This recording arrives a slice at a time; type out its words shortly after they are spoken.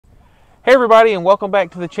Hey everybody, and welcome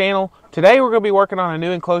back to the channel. Today we're going to be working on a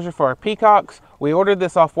new enclosure for our peacocks. We ordered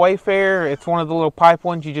this off Wayfair. It's one of the little pipe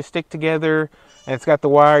ones you just stick together, and it's got the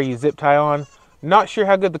wire you zip tie on. Not sure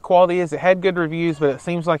how good the quality is. It had good reviews, but it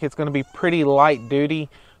seems like it's going to be pretty light duty.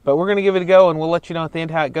 But we're going to give it a go, and we'll let you know at the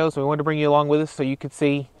end how it goes. We wanted to bring you along with us so you could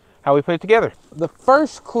see how we put it together. The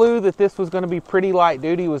first clue that this was going to be pretty light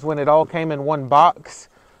duty was when it all came in one box.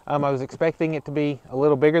 I was expecting it to be a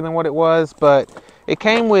little bigger than what it was, but it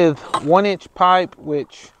came with 1-inch pipe,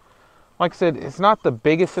 which, like I said, it's not the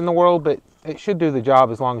biggest in the world, but it should do the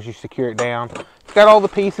job as long as you secure it down. It's got all the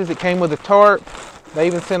pieces. It came with a tarp. They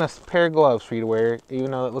even sent us a pair of gloves for you to wear,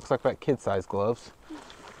 even though it looks like kid-size gloves.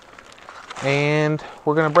 And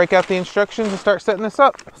we're going to break out the instructions and start setting this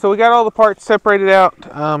up. So we got all the parts separated out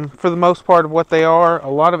for the most part of what they are. A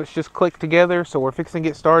lot of it's just clicked together, so we're fixing to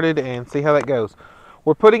get started and see how that goes.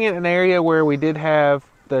 We're putting it in an area where we did have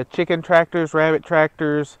the chicken tractors, rabbit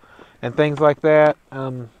tractors, and things like that.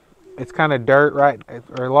 It's kind of dirt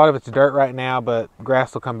or a lot of it's dirt right now, but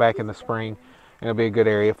grass will come back in the spring. It'll be a good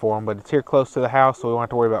area for them, but it's here close to the house, so we won't have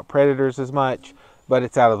to worry about predators as much, but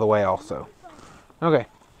it's out of the way also. Okay,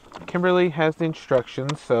 Kimberly has the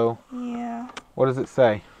instructions, so yeah. What does it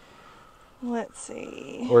say? Let's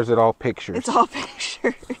see. Or is it all pictures? It's all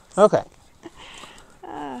pictures. Okay.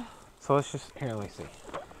 So let's just, here, let me see.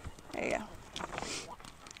 There you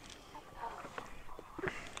go.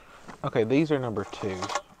 Okay, these are number 2.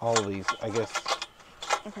 All of these, I guess.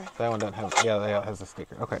 Okay. That one doesn't have, yeah, that has a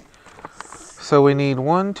sticker. Okay. So we need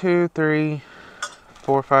 1, 2, 3,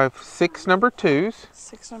 4, 5, 6 number 2s.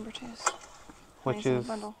 6 number 2s. Which is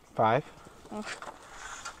bundle. 5. Oh.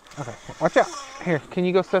 Okay, watch out. Here, can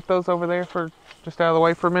you go set those over there for just out of the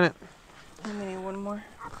way for a minute? And we need one more.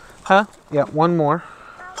 Huh? Yeah, one more.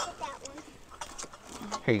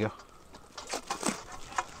 Here you go.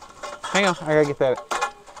 Hang on, I gotta get that.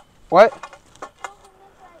 What?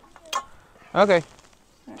 Okay.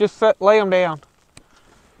 Just lay them down.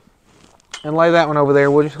 And lay that one over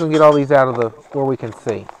there. We're just gonna get all these out of the where we can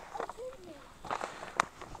see.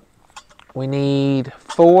 We need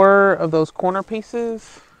 4 of those corner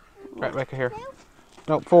pieces. Right back here.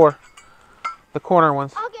 Nope, 4. The corner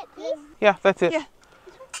ones. I'll get these. Yeah, that's it. Yeah.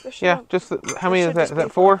 Yeah, just how many is that? Is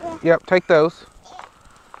that 4? Yeah. Yep, take those.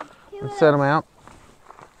 And set them out.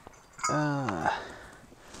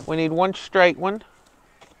 We need 1 straight one.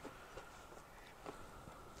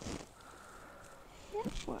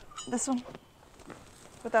 What? This one?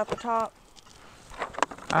 Without the top?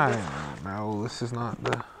 I don't know. This is not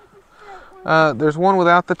the... there's one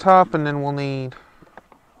without the top, and then we'll need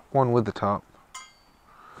one with the top.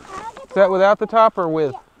 Is that without the top or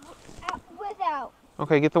with? Yeah, without.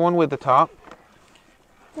 Okay, get the one with the top.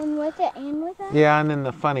 One with it and without? Yeah, and then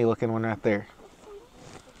the funny looking one right there.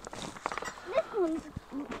 This one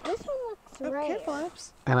looks right. Careful,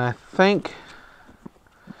 Abs. And I think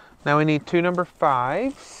now we need 2 number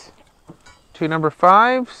 5s. 2 number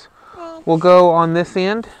 5s will go on this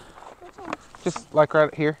end. Just like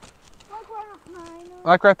right here.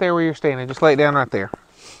 Like right there where you're standing. Just lay it down right there.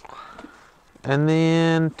 And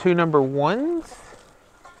then 2 number 1s.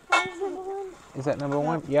 Is that number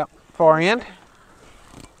 1? Yep. Far end.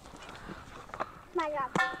 My God.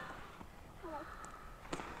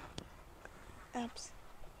 Abs.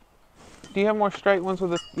 Do you have more straight ones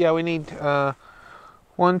with it? Yeah, we need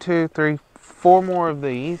 1, 2, 3, 4 more of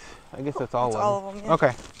these. I guess that's all of them. Yeah.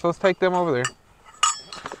 Okay, so let's take them over there.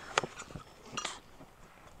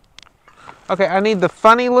 Okay, I need the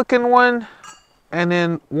funny looking one and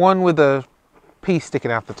then one with a piece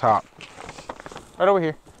sticking out the top. Right over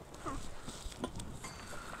here.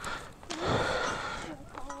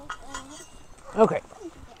 Okay,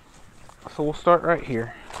 so we'll start right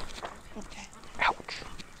here. Okay. Ouch.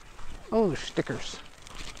 Oh, there's stickers.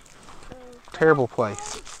 Terrible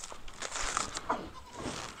place.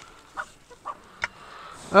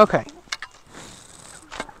 Okay.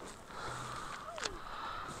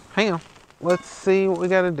 Hang on. Let's see what we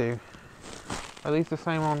got to do. Are these the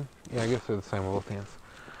same on? Yeah, I guess they're the same on both ends.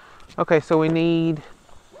 Okay, so we need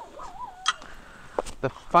the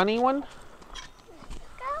funny one,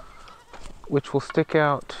 which will stick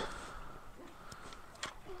out.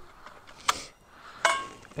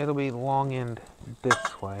 It'll be long end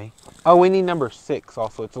this way. Oh, we need number 6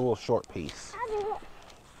 also. It's a little short piece.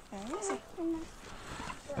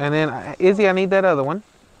 And then, Izzy, I need that other one.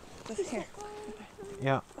 This here.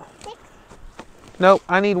 Yeah. Nope,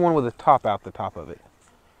 I need one with a top out the top of it.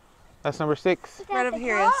 That's number 6. Right over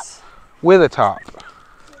here is. With a top.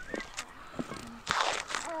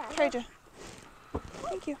 Trade you.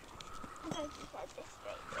 Thank you.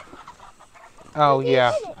 Oh,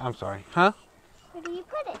 yeah. I'm sorry. Huh? Where do you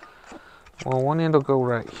put it? Well, one end will go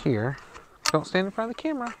right here. Don't stand in front of the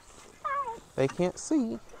camera. They can't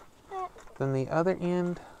see. Then the other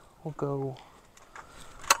end will go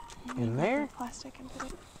in there. Plastic and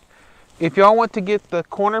put it. If y'all want to get the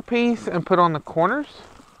corner piece and put on the corners,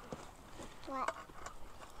 What?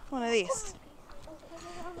 One of these.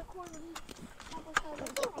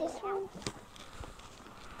 This one.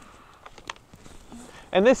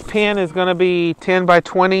 and this pin is going to be 10 by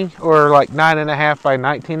 20 or like 9.5 by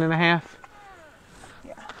 19.5.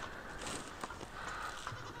 Yeah.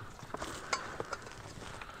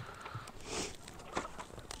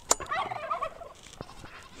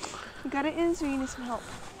 You got it in, so you need some help.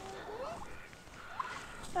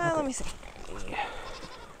 Let me see.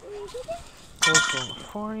 This on the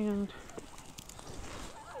far end.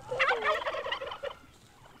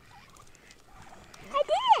 I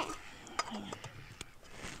did it.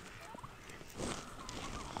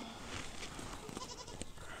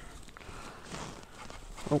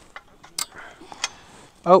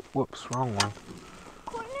 Oh, whoops, wrong one.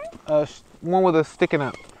 Corner? One with a sticking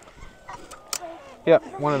up.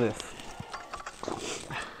 Yep, one of this. You need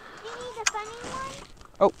a funny one?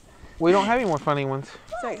 Oh, we don't have any more funny ones.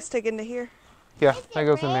 So I can stick into here. Yeah, that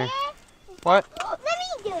goes in there. What? Let me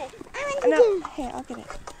do it. I want to No, do it. hey, I'll get it.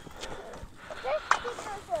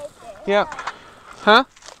 Yep. Huh?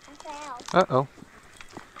 I fell. Uh-oh.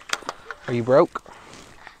 Are you broke? Can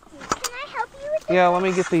I help you with this? Yeah, let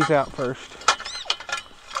me get these out first.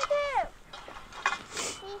 Okay.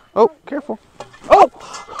 Oh, careful. Oh!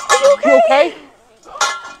 You okay?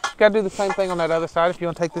 Gotta do the same thing on that other side. If you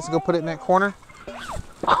want to take this and go put it in that corner.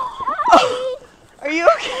 Are you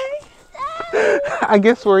okay? I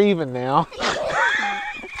guess we're even now.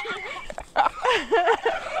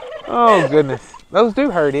 Oh, goodness. Those do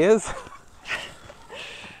hurt, Iz.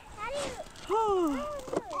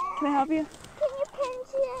 Can I help you? Can you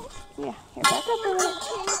pinch it? Yeah. Here, back up a little.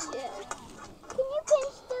 Pinch it. Can you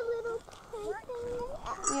pinch the little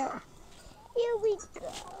thing? Yeah. Here we go.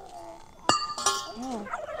 Oh.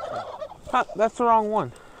 Huh, that's the wrong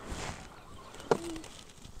one.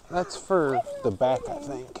 That's for the back, I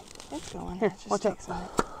think. It's going. Here, Just watch out. take some.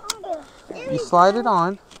 You slide it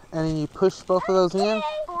on, and then you push both of those in,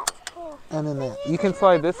 and then that. You can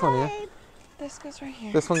slide this one in. This goes right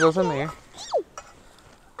here. This one goes in there.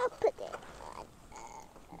 I'll put it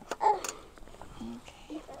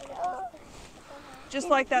Okay. Just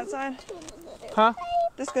like that side? Huh?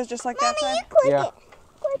 This goes just like that side? Yeah.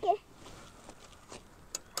 Click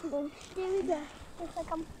it. Boom. There we go. Just like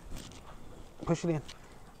Push it in. Look,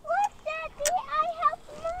 Daddy, I helped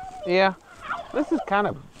Mommy. Yeah. This is kind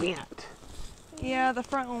of bent. Yeah, the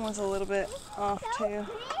front one was a little bit off too.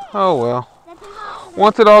 Oh, well.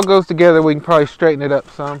 Once it all goes together, we can probably straighten it up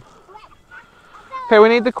some. Okay, we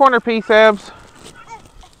need the corner piece, Abs.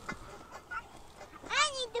 I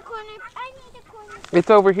need the corner. I need the corner. It's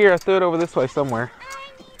over here. I threw it over this way somewhere. I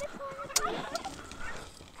need the corner.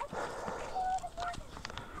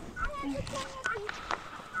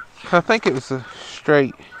 I think it was a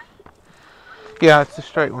straight. Yeah, it's a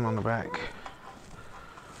straight one on the back.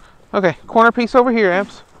 Okay, corner piece over here,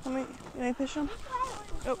 Abs. Let me push them?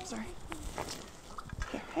 Oh, sorry.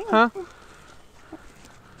 Here, hang Huh? on.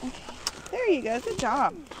 Okay. There you go. Good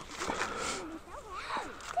job.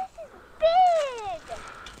 Big.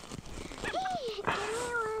 Give me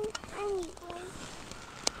one. I need one.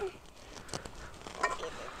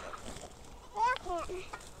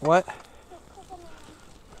 What?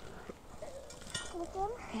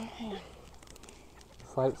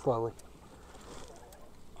 Slide it slowly.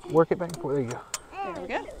 Work it back and forth. There you go. There we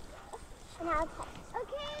go. Now,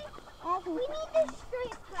 okay. We need the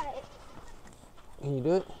straight pipe. Can you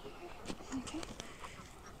do it? Okay.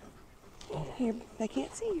 Here, they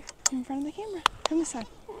can't see you. You're in front of the camera. Come this side.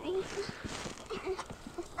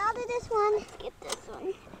 I'll do this one. Skip this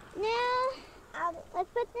one. Now, let's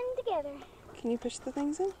put them together. Can you push the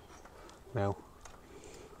things in? No.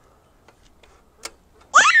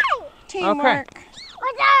 Teamwork.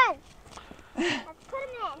 We're done. Let's put them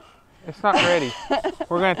in. It's not ready.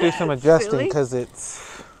 We're going to do some adjusting Silly. because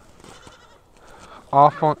it's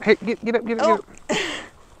off on. Hey, get up, get up, Oh. get up.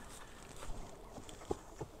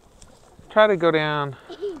 Try to go down.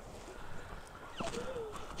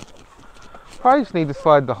 Probably just need to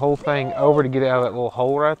slide the whole thing over to get it out of that little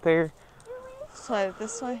hole right there. Slide it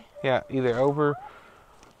this way. Yeah, either over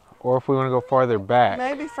or if we want to go farther back.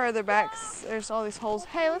 Maybe further back. There's all these holes.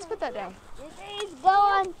 Hey, let's put that down. Please go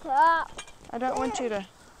on top. I don't want you to.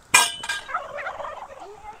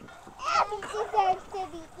 Abby deserves to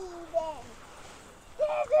be eaten. And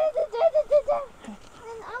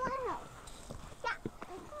I want to help.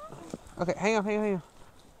 Okay, hang on, hang on, hang on.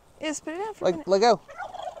 Yes, put it down for a minute. Let go.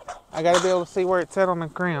 I gotta be able to see where it's at on the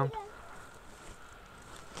ground.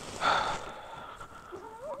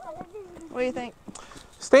 What do you think?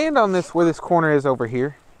 Stand on this where this corner is over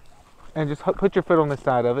here, and just put your foot on this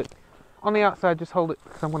side of it. On the outside, just hold it,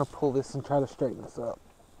 because I'm gonna pull this and try to straighten this up.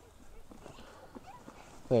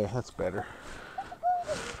 There, that's better.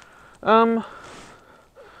 I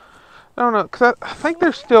don't know, because I think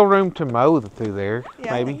there's still room to mow through there.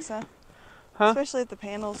 Yeah, maybe. I think so. Huh? Especially if the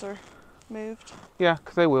panels are moved. Yeah,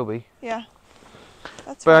 because they will be. Yeah.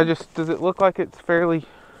 That's But fine. does it look like it's fairly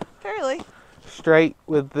straight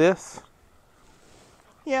with this?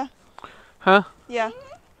 Yeah. Huh? Yeah. It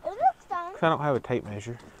looks fine. 'Cause I don't have a tape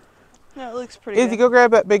measure. No, it looks pretty Izzy, good. go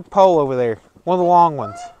grab that big pole over there. One of the long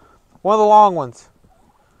ones. One of the long ones.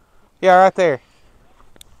 Yeah, right there.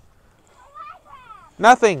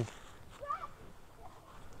 Nothing.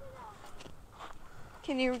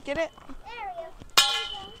 Can you get it?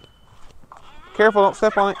 Careful, don't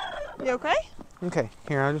step on it. You okay? Okay,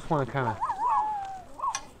 here, I just want to kind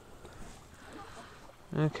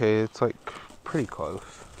of... Okay, it's like pretty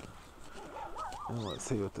close. And let's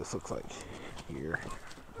see what this looks like here.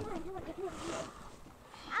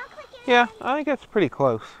 Yeah, I think that's pretty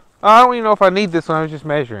close. I don't even know if I need this one, I was just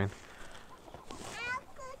measuring.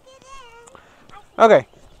 Okay.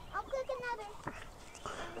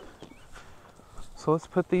 So let's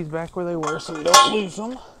put these back where they were so we don't lose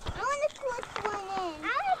them.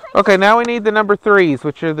 Okay, now we need the number 3s,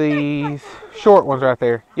 which are these short ones right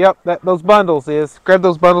there. Yep, those bundles is. Grab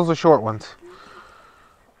those bundles of short ones.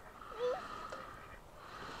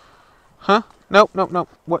 Huh? Nope.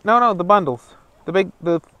 What? No, the bundles.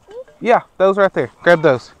 Yeah, those right there. Grab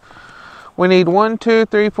those. We need 1, 2,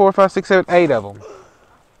 3, 4, 5, 6, 7, 8 of them.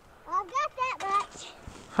 I got that much.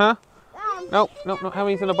 Huh? Nope. How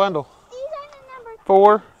many's in a bundle? These are the number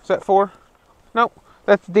 4? Is that 4? Nope.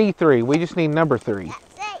 That's D3. We just need number 3.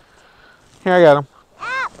 Here, I got them.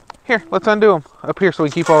 Here, let's undo them up here so we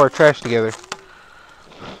keep all our trash together.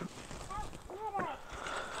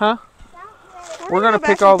 Huh? We're going to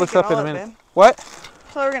pick all this up in a minute. What?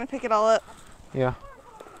 So we're going to pick it all up. Yeah.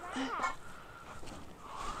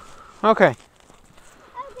 Okay.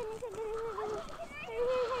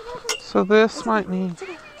 So this might need...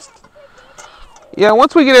 Yeah,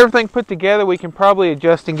 once we get everything put together, we can probably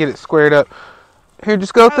adjust and get it squared up. Here,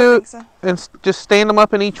 just go through it and just stand them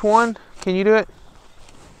up in each one. Can you do it?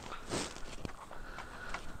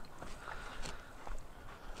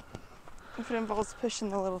 If it involves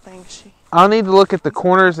pushing the little thing, I'll need to look at the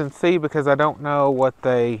corners and see because I don't know what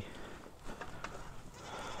they...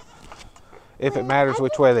 If it matters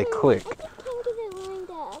which way they click. I can't get it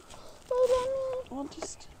lined up. So We'll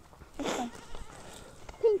just... It's fine.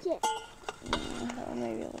 pinch it. That one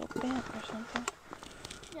may be a little bent or something.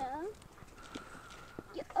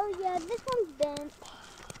 Oh yeah, this one's bent.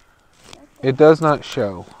 It does not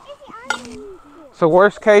show. So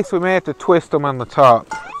worst case, we may have to twist them on the top.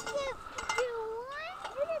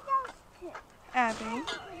 Abby.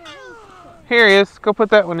 Here he is. Go put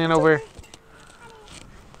that one in over here.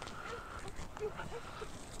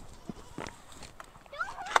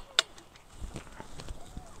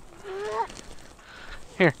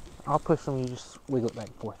 Here, I'll push them. You just wiggle it back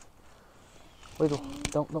and forth. Wiggle.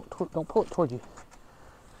 Don't pull it toward you.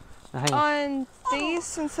 Now hang on. On these,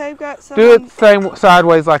 since they've got some... Do it same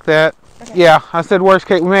sideways like that. Okay. Yeah, I said worst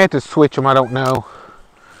case. We may have to switch them. I don't know.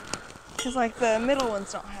 Because like the middle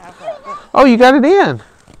ones don't have that. But... Oh, you got it in.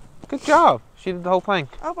 Good job. She did the whole thing.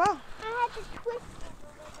 Oh, wow. I had to twist.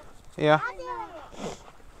 Yeah. I'll do it.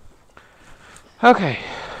 Okay.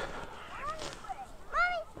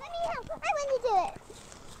 Mommy, let me help. I want to do it.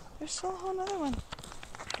 There's still a whole other one.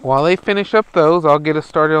 While they finish up those, I'll get us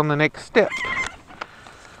started on the next step.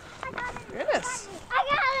 Goodness. I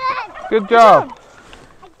got it. Good job.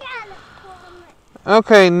 I got it.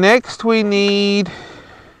 Okay, next we need...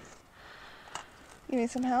 You need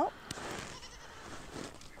some help?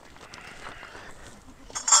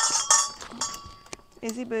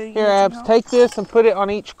 Izzy Boo, Here, Abs, take this and put it on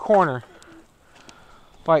each corner.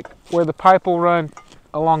 Like where the pipe will run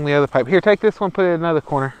along the other pipe. Here, take this one, put it in another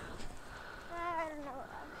corner. I don't know.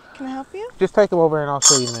 Can I help you? Just take them over and I'll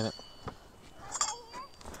show you in a minute.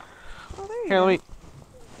 Oh, there you Here, go. let me...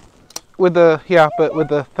 With the... Yeah, but with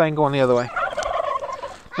the thing going the other way.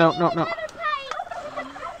 No.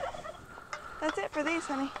 That's it for these,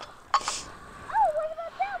 honey. Oh, what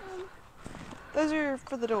about that one? Those are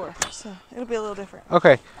for the door, so it'll be a little different.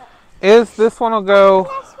 Okay. This one will go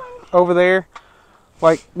This one. over there.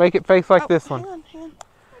 Like, make it face like this one. Hang on.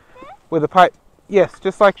 With the pipe. Yes,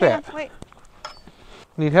 just like Hang that. on, wait.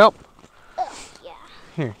 Need help? Yeah.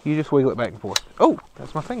 Here, you just wiggle it back and forth. Oh,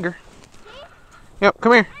 that's my finger. Yep,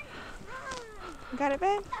 come here. Got it,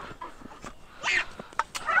 babe?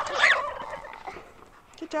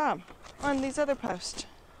 Good job. On these other posts.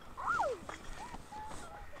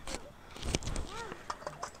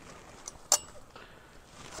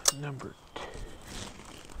 Number 2.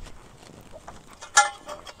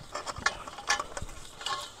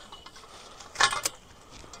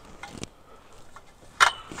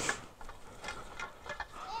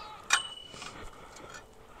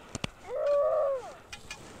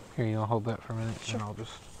 Here, you'll hold that for a minute, Sure. and I'll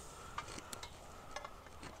just.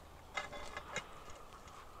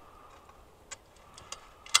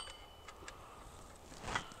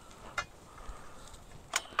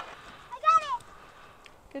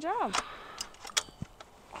 Good job.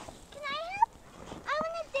 Can I help? I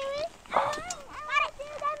want to do it. I want to do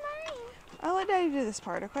that mine. I'll let Daddy do this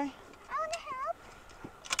part, okay? I want to help.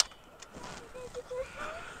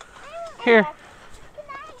 Here. Can I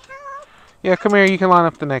help? Yeah, come here. You can line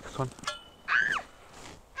up the next one.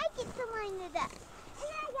 I get to line it up.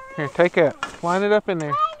 Here, take it. Line it up in there.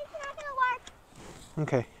 It's not going to work.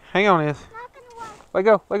 Okay. Hang on, Iz. It's not going to work. Let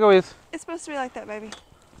go. Let go, Iz. It's supposed to be like that, baby.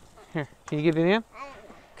 Here. Can you get it in?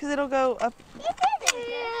 Because it'll go up. I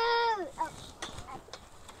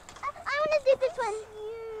want to do this one.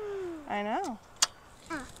 I know.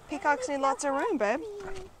 Peacocks need lots of room, babe.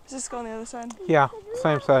 Does this go on the other side? Yeah.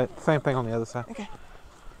 Same side. Same thing on the other side. Okay.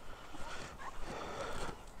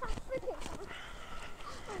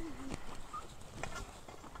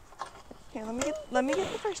 Here, let me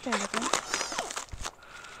get the first stand up in.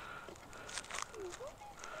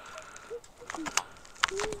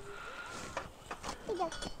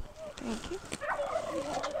 Thank you.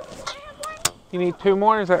 You need 2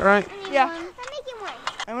 more, is that right? Yeah. I'm making one.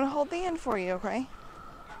 I'm gonna hold the end for you, okay?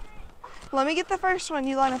 Let me get the first one.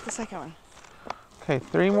 You line up the second one. Okay,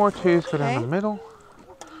 3 more 2s go down Okay. the middle.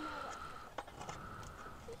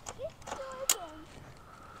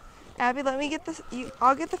 Abby, let me get this.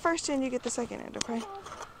 I'll get the first end. You get the second end, okay?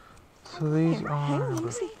 So these Here, are hang on, let me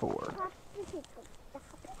number see. 4.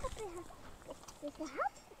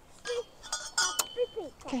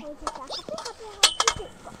 Okay.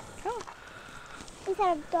 Come on.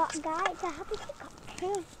 Instead of dog guy, it's a happy peacock.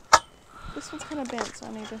 Hang on. This one's kind of bent, so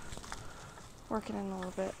I need to work it in a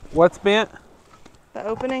little bit. What's bent? The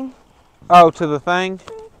opening. Oh, to the thing?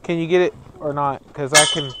 Can you get it or not? Because I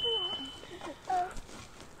can.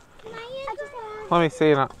 Let me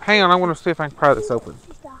see. Hang on, I want to see if I can pry this open.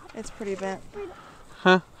 It's pretty bent.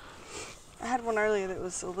 Huh? I had one earlier that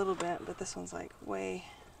was a little bent, but this one's like way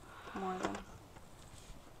more than.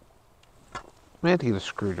 I had to get a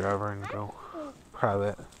screwdriver and go pry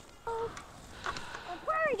that.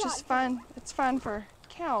 Which is fine. It's fine for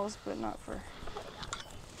cows, but not for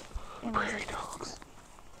animals. Prairie dogs.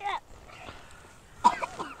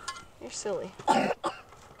 You're silly.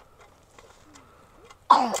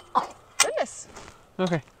 Goodness.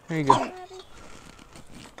 Okay, here you go.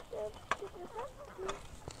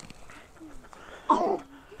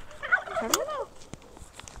 Cover your mouth.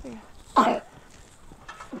 There you go.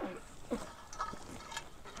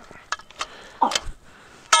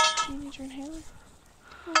 Do you need your inhaler?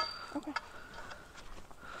 Okay.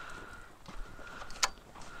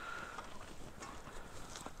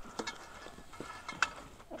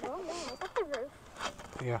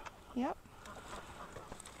 Yeah. Yep.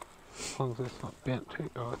 As long as it's not bent too.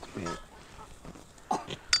 Oh, it's bent.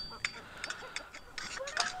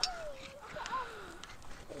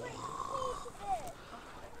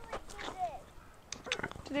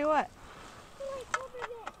 To do what?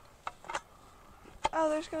 Oh,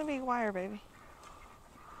 there's gonna be wire, baby.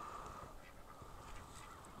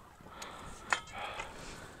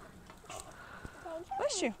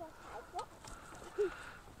 Bless you.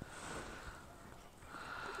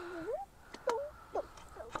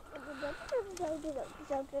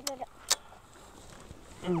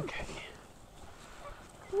 Okay.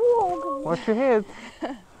 Watch your head.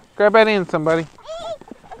 Grab that in, somebody.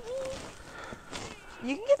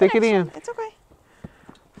 You can get Stick the it next in. one. It's okay.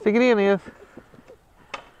 Stick it in, Iz.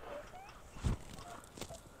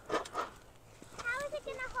 How is it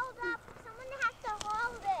gonna hold up? Someone has to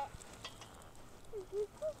hold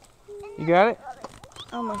it. You got it?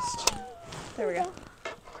 Almost. There we go. And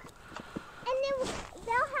then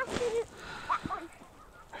they'll have to do that one.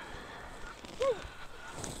 You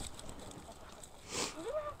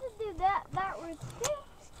have to do that backwards too.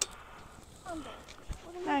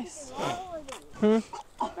 Nice.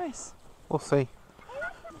 Nice. We'll see.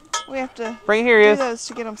 We have to Bring it here, do Iz. those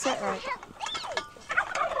to get them set right.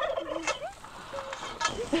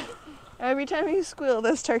 Every time you squeal,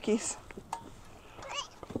 those turkeys.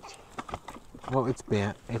 Oh, it's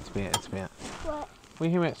bent. It's bent. It's bent. What? We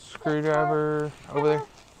hear that screwdriver over there?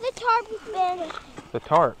 The tarp is bent. The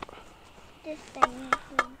tarp. This thing.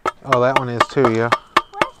 Oh, that one is too, yeah.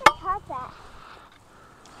 Where's the tarp at?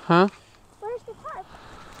 Huh? Where's the tarp?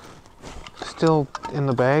 Still in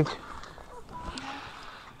the bag.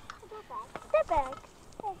 The bag.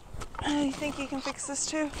 You think you can fix this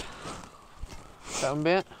too? That one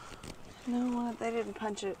bent? No, they didn't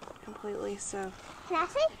punch it completely, so. Can I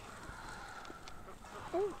see?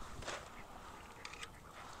 Ooh.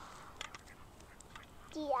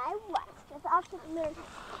 DIY. Just off to the mirror.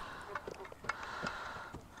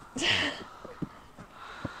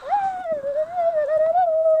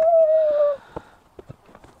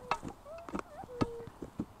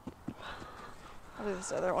 I'll do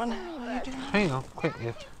this other one. What are you doing? Hang on, quick.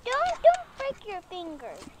 Yes. Don't break your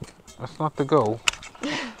fingers. That's not the goal.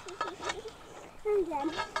 I'm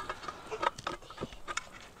done.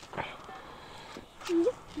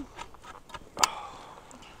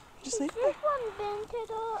 Just leave it. This one bent.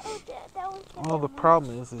 That one's Well, the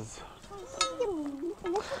problem is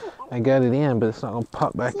I got it in, but it's not gonna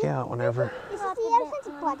pop back out whenever. This is the elephant's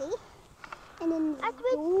body. And then I switched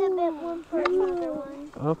the bent one for another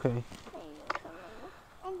one. Okay.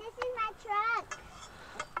 And this is my truck.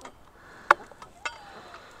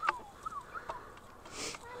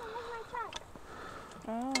 Mama, look my truck.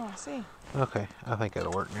 Oh, I see. Okay, I think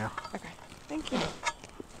it'll work now. Okay, thank you.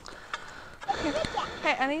 Here.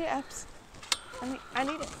 Hey, I need apps. I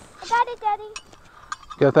need it. I got it, Daddy.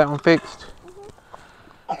 Got that one fixed?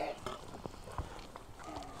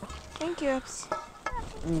 Thank you, apps.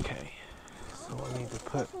 Okay. So I need to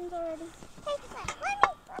put. This one's already. Hey, Mommy,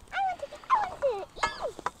 I want to eat.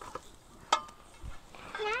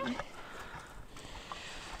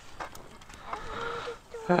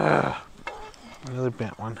 Yeah? Another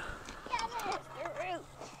bent one.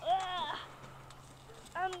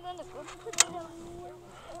 I'm gonna go put it on.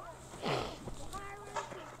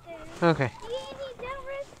 Okay. Do you need that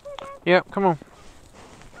rest for that? Yep, come on.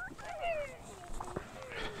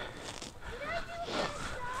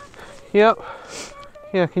 Yep.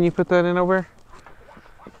 Yeah, can you put that in over?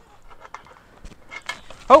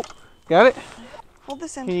 Oh, got it? Hold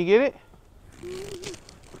this in. Can you get it?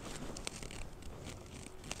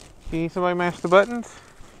 Can you somebody mash the buttons?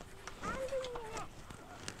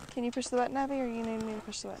 Can you push the button, Abby, or you need me to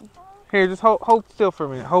push the button? Here, just hold still for a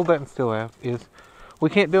minute. Hold that and still is. We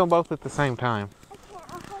can't do them both at the same time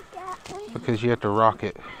because you have to rock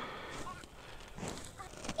it.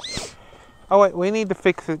 Oh wait, we need to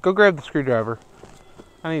fix it. Go grab the screwdriver.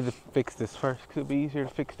 I need to fix this first because it'll be easier to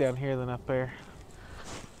fix down here than up there.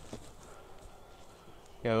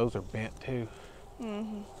 Yeah, those are bent too.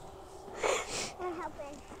 Mm-hmm. I'm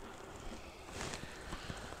helping.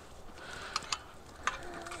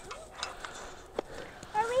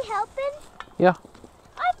 Are we helping? Yeah.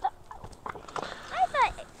 I thought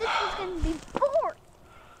this was going to be boring,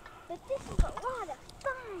 but this is a lot of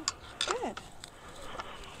fun. Good.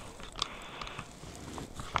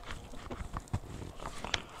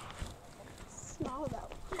 Small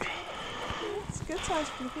though. It's a good size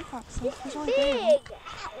for the peacocks. This There's is only three of them. big.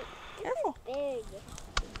 Careful. Big.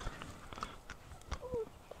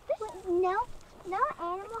 No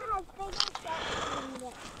animal has bigger shells than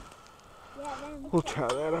this. Yeah, then We'll try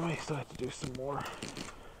that. I may still have to do some more.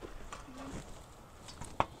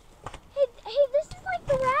 Hey, this is like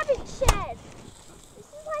the rabbit shed. This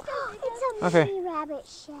is like a it's a mini rabbit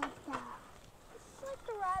shed though. This is like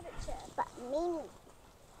the rabbit shed, but mini.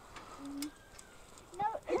 No.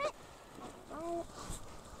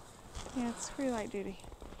 Yeah, it's pretty light duty.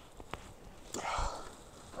 This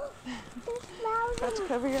smells Got to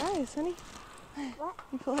cover your eyes, honey. What?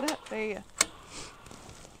 You pull it up. There you go.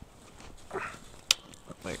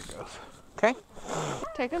 There it goes. Okay.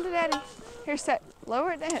 Take them to Daddy. Here, set.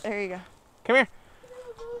 Lower it down. There you go. Come here.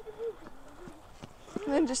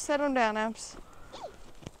 And then just set them down, Abs.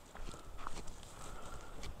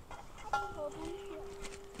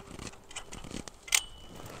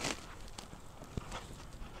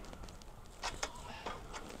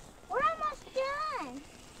 We're almost done.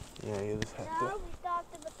 Yeah, you just have No, to. we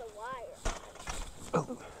stopped it with the wire.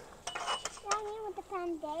 Oh. Down here with the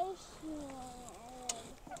foundation.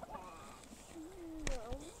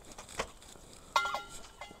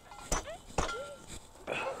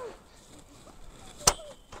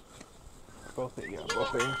 Both of you.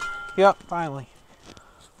 Both of you. Yep, finally.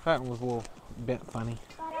 That one was a little bent funny.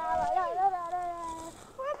 We're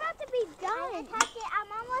about to be done. I touched it.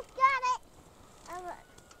 I'm almost got it.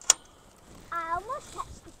 I almost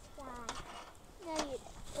touched the sky. No, you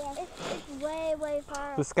didn't. It's way, way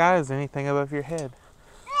far. The sky is anything above your head.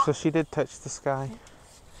 So she did touch the sky.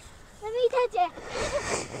 Let me touch it.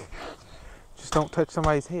 Just don't touch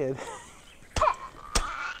somebody's head.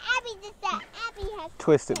 Abby did that. Abby has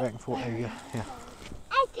Twist it back and forth. There you go. Yeah.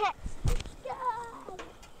 I touched the sky.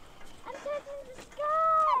 I'm touching the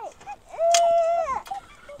sky.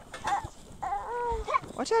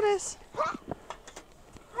 Watch out, Ace.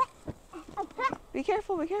 Be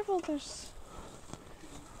careful, be careful. There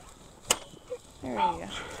you go.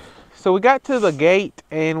 So we got to the gate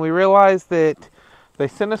and we realized that they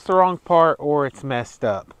sent us the wrong part or it's messed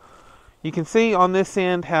up. You can see on this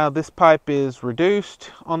end how this pipe is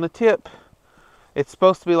reduced on the tip. It's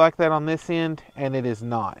supposed to be like that on this end and it is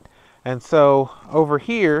not. And so over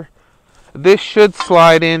here, this should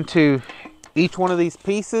slide into each one of these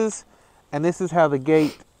pieces, and this is how the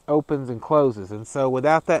gate opens and closes. And so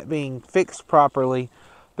without that being fixed properly,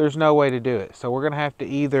 there's no way to do it. So we're gonna have to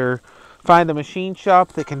either find a machine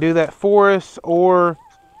shop that can do that for us or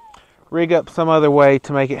rig up some other way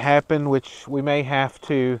to make it happen, which we may have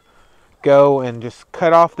to go and just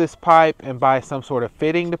cut off this pipe and buy some sort of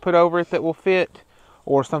fitting to put over it that will fit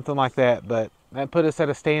or something like that. But that put us at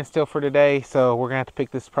a standstill for today, so we're gonna have to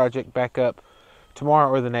pick this project back up tomorrow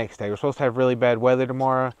or the next day. We're supposed to have really bad weather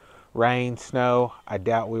tomorrow, rain, snow. I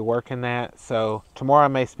doubt we work in that, so tomorrow I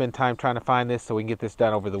may spend time trying to find this so we can get this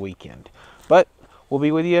done over the weekend. But we'll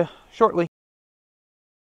be with you shortly.